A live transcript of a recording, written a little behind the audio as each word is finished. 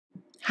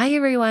Hi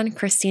everyone,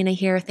 Christina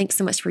here. Thanks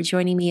so much for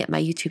joining me at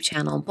my YouTube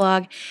channel and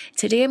blog.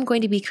 Today I'm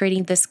going to be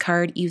creating this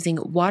card using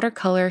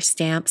watercolor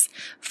stamps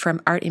from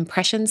Art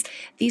Impressions.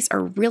 These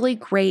are really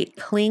great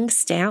cling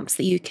stamps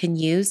that you can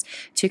use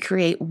to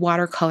create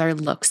watercolor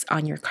looks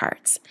on your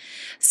cards.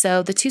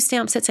 So the two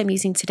stamp sets I'm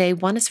using today,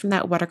 one is from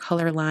that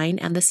watercolor line,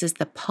 and this is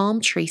the Palm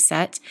Tree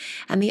set,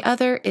 and the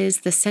other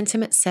is the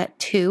Sentiment Set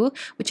 2,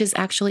 which is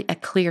actually a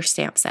clear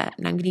stamp set,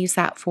 and I'm going to use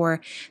that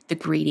for the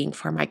greeting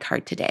for my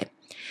card today.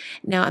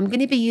 Now I'm going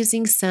to be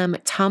using some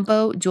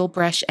Tombow dual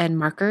brush and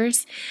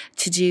markers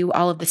to do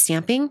all of the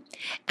stamping.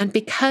 And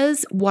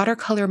because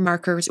watercolor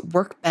markers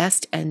work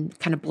best and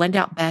kind of blend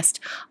out best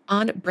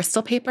on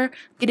Bristol paper,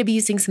 I'm going to be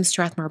using some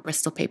Strathmore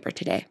Bristol paper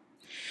today.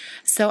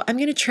 So I'm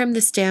going to trim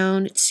this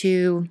down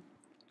to,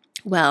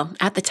 well,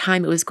 at the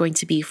time it was going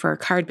to be for a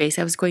card base.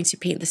 I was going to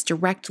paint this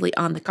directly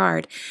on the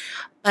card,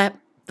 but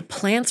the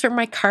plans for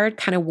my card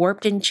kind of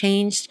warped and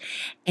changed,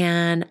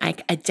 and I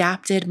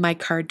adapted my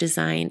card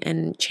design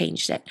and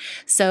changed it.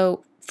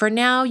 So for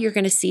now, you're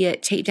going to see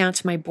it taped down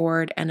to my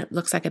board, and it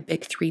looks like a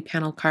big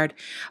 3-panel card,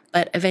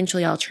 but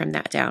eventually I'll trim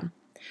that down.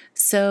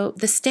 So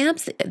the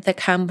stamps that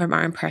come from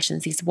Art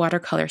Impressions, these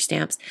watercolor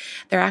stamps,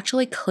 they're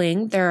actually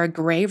cling. They're a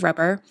gray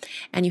rubber,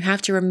 and you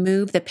have to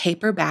remove the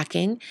paper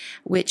backing,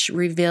 which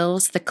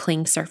reveals the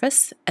cling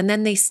surface, and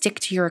then they stick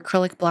to your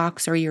acrylic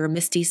blocks or your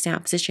Misty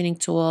stamp positioning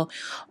tool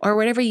or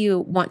whatever you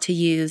want to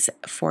use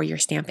for your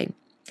stamping.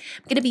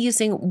 I'm going to be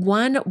using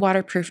one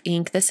waterproof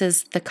ink. This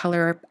is the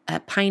color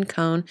Pine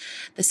Cone.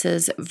 This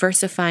is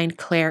VersaFine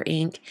Clair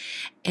ink,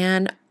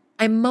 and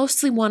I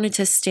mostly wanted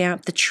to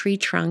stamp the tree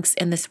trunks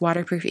in this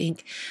waterproof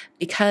ink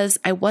because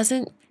I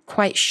wasn't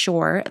quite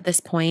sure at this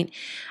point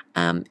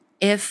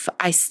if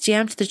I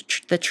stamped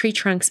the tree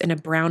trunks in a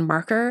brown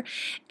marker,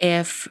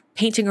 if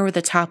painting over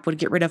the top would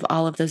get rid of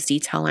all of those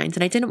detail lines,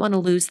 and I didn't want to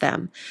lose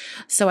them.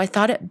 So I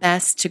thought it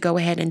best to go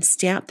ahead and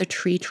stamp the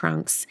tree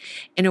trunks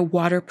in a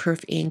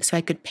waterproof ink so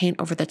I could paint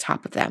over the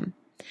top of them.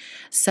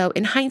 So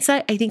in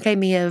hindsight, I think I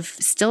may have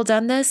still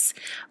done this,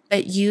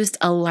 but used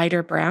a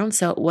lighter brown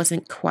so it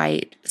wasn't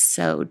quite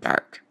so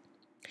dark.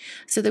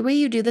 So the way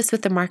you do this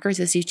with the markers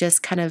is you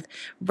just kind of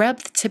rub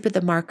the tip of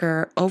the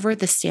marker over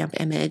the stamp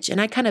image, and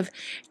I kind of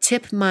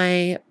tip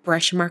my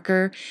brush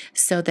marker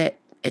so that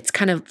it's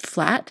kind of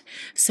flat.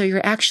 So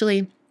you're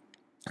actually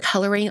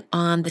coloring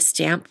on the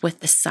stamp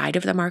with the side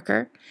of the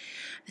marker,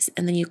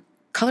 and then you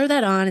color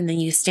that on, and then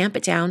you stamp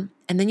it down,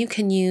 and then you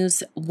can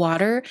use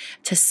water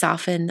to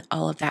soften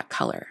all of that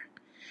color.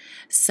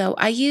 So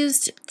I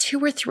used 2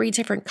 or 3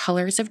 different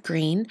colors of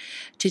green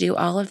to do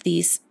all of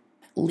these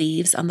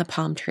leaves on the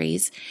palm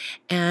trees,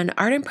 and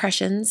Art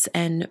Impressions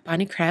and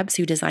Bonnie Krebs,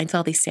 who designs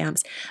all these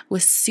stamps,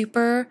 was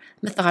super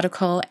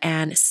methodical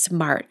and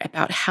smart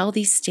about how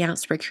these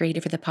stamps were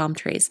created for the palm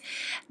trees.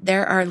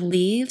 There are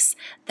leaves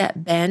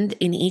that bend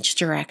in each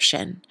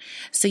direction.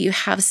 So you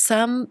have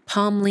some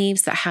palm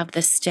leaves that have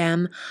the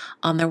stem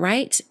on the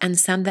right and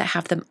some that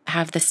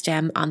have the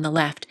stem on the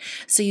left.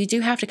 So you do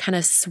have to kind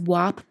of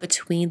swap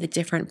between the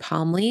different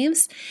palm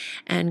leaves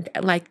and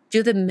like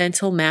do the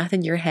mental math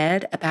in your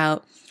head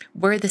about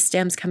where the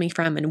stem's coming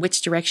from and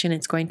which direction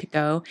it's going to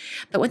go.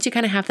 But once you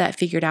kind of have that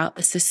figured out,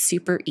 this is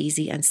super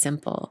easy and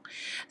simple.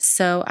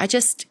 So I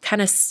just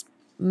kind of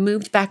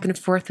moved back and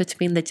forth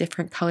between the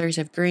different colors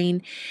of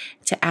green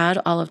to add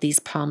all of these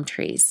palm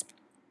trees.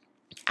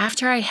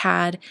 After I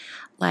had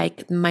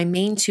like my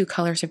main 2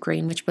 colors of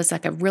green, which was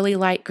like a really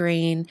light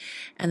green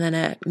and then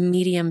a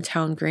medium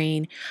tone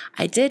green,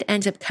 I did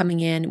end up coming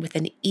in with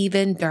an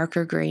even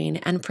darker green.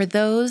 And for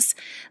those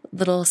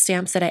little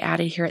stamps that I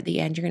added here at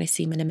the end, you're going to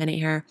see them in a minute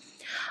here,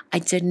 I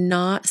did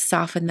not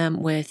soften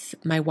them with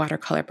my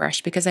watercolor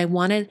brush because I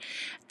wanted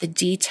the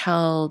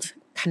detailed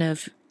kind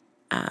of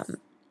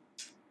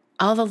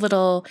all the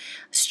little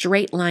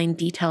straight line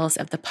details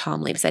of the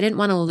palm leaves. I didn't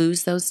want to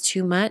lose those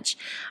too much.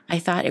 I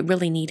thought it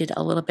really needed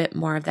a little bit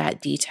more of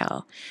that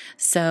detail.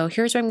 So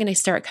here's where I'm going to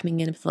start coming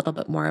in with a little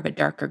bit more of a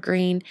darker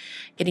green,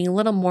 getting a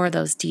little more of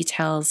those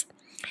details.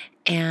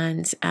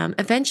 And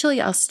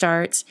eventually I'll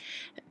start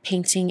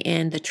painting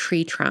in the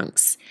tree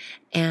trunks.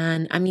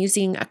 And I'm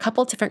using a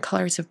couple different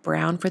colors of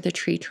brown for the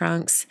tree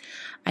trunks.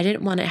 I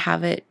didn't want to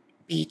have it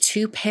be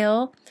too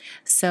pale,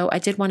 so I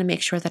did want to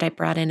make sure that I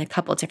brought in a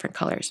couple different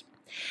colors.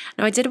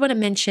 Now, I did want to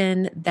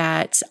mention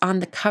that on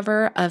the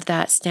cover of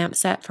that stamp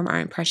set from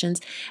Art Impressions,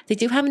 they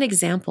do have an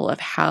example of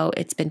how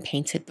it's been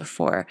painted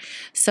before.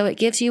 So it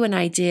gives you an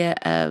idea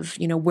of,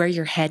 where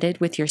you're headed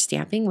with your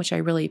stamping, which I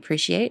really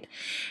appreciate.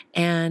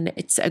 And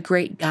it's a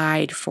great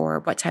guide for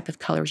what type of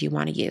colors you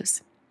want to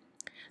use.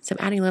 So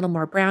I'm adding a little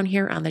more brown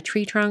here on the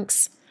tree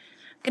trunks.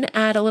 I'm going to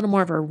add a little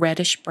more of a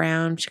reddish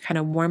brown to kind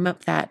of warm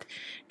up that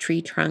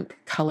tree trunk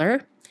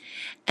color.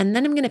 And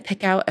then I'm going to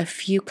pick out a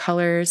few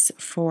colors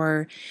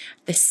for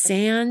the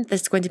sand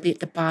that's going to be at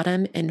the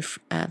bottom and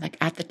like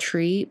at the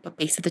tree, but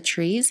base of the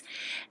trees,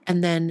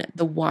 and then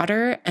the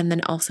water, and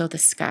then also the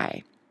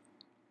sky.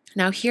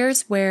 Now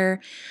here's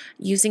where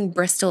using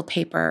Bristol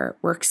paper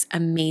works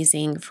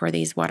amazing for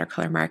these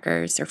watercolor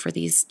markers or for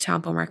these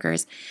Tombow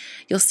markers.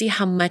 You'll see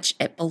how much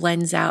it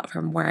blends out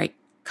from where I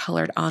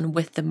colored on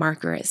with the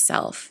marker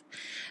itself.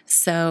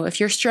 So if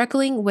you're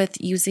struggling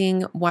with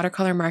using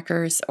watercolor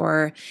markers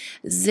or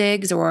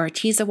Zigs or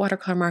Arteza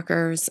watercolor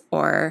markers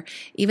or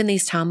even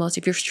these Tombows,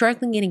 if you're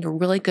struggling getting a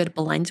really good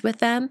blend with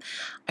them,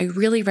 I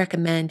really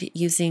recommend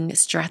using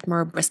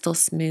Strathmore Bristol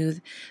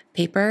Smooth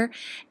paper.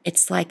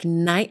 It's like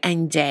night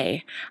and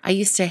day. I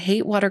used to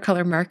hate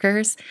watercolor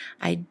markers.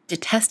 I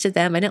detested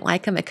them. I didn't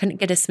like them. I couldn't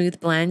get a smooth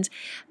blend.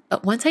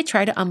 But once I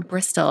tried it on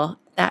Bristol,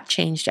 that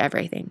changed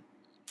everything.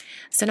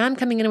 So now I'm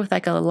coming in with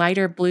like a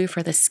lighter blue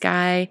for the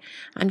sky.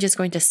 I'm just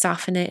going to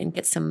soften it and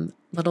get some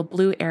little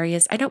blue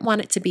areas. I don't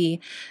want it to be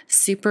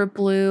super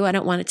blue. I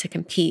don't want it to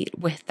compete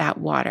with that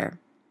water.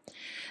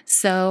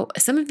 So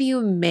some of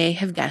you may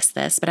have guessed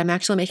this, but I'm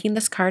actually making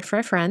this card for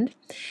a friend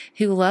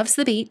who loves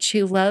the beach,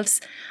 who loves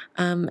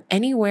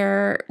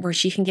anywhere where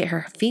she can get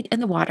her feet in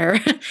the water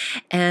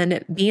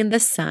and be in the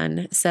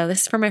sun. So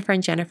this is for my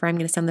friend Jennifer. I'm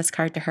going to send this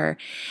card to her.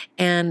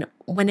 And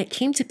when it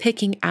came to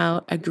picking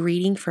out a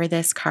greeting for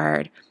this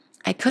card,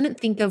 I couldn't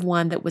think of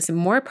one that was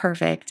more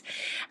perfect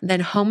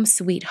than Home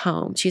Sweet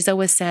Home. She's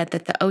always said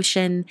that the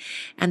ocean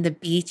and the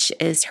beach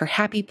is her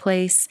happy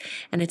place,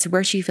 and it's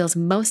where she feels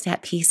most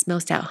at peace,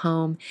 most at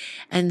home.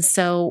 And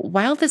so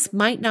while this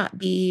might not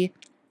be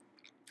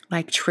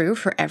like true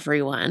for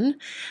everyone,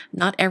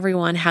 not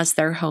everyone has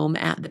their home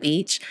at the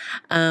beach,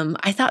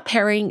 I thought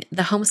pairing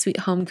the Home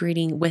Sweet Home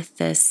greeting with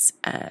this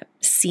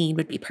scene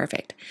would be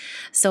perfect.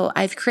 So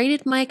I've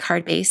created my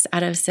card base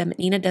out of some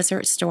Nina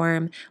Desert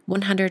Storm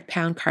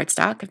 100-pound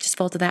cardstock. I've just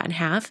folded that in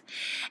half.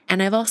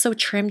 And I've also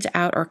trimmed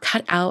out or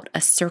cut out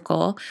a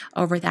circle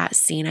over that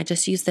scene. I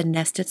just used the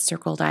nested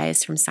circle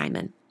dies from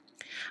Simon.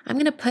 I'm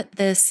going to put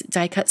this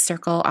die cut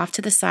circle off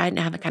to the side and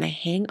have it kind of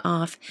hang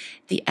off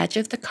the edge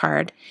of the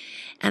card.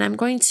 And I'm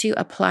going to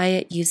apply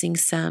it using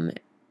some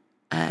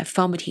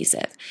foam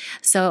adhesive.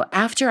 So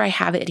after I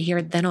have it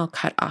adhered, then I'll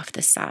cut off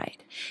the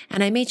side.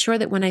 And I made sure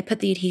that when I put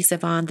the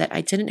adhesive on that I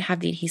didn't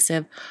have the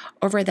adhesive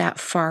over that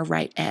far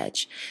right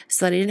edge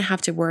so that I didn't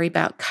have to worry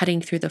about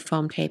cutting through the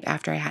foam tape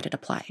after I had it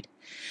applied.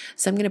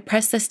 So I'm going to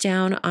press this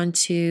down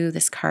onto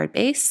this card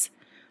base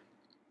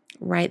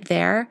right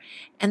there.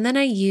 And then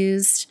I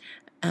used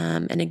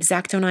an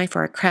X-Acto knife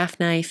or a craft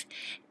knife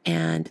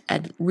and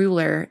a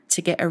ruler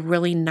to get a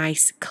really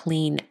nice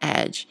clean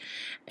edge.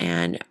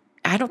 And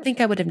I don't think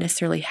I would have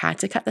necessarily had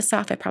to cut this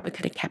off. I probably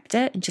could have kept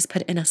it and just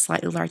put it in a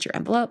slightly larger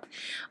envelope,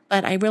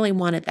 but I really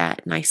wanted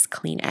that nice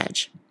clean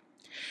edge.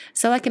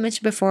 So like I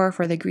mentioned before,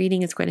 for the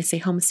greeting, it's going to say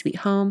Home Sweet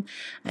Home.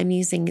 I'm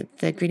using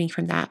the greeting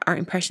from that Art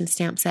Impressions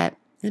stamp set.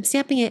 I'm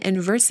stamping it in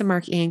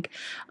Versamark ink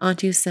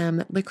onto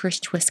some Licorice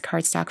Twist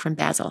cardstock from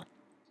Basil.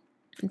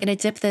 I'm going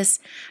to dip this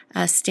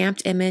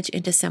stamped image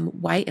into some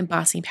white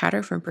embossing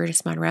powder from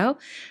Brutus Monroe.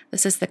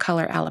 This is the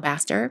color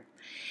Alabaster.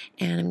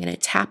 And I'm going to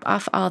tap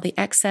off all the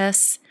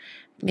excess,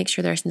 make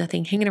sure there's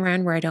nothing hanging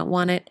around where I don't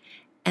want it,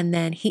 and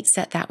then heat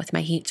set that with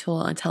my heat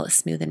tool until it's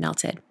smooth and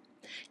melted.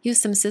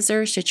 Use some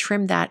scissors to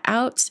trim that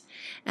out,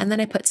 and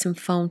then I put some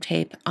foam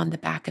tape on the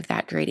back of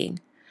that greeting.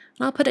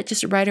 And I'll put it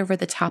just right over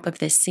the top of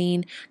this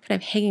scene, kind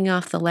of hanging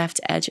off the left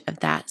edge of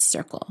that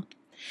circle.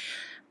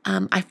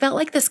 I felt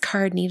like this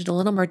card needed a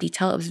little more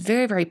detail. It was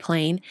very, very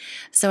plain.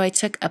 So I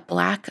took a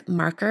black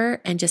marker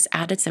and just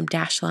added some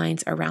dash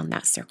lines around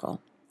that circle.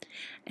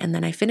 And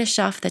then I finished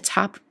off the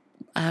top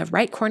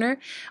right corner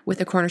with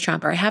a corner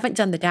chomper. I haven't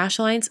done the dash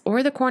lines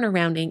or the corner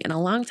rounding in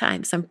a long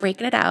time, so I'm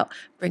breaking it out,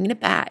 bringing it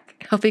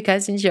back. Hope you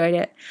guys enjoyed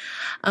it.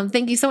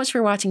 Thank you so much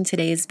for watching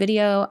today's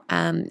video.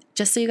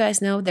 Just so you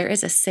guys know, there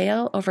is a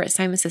sale over at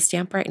Simon Says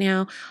Stamp right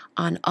now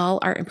on all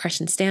Art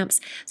Impression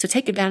stamps, so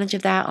take advantage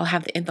of that. I'll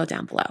have the info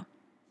down below.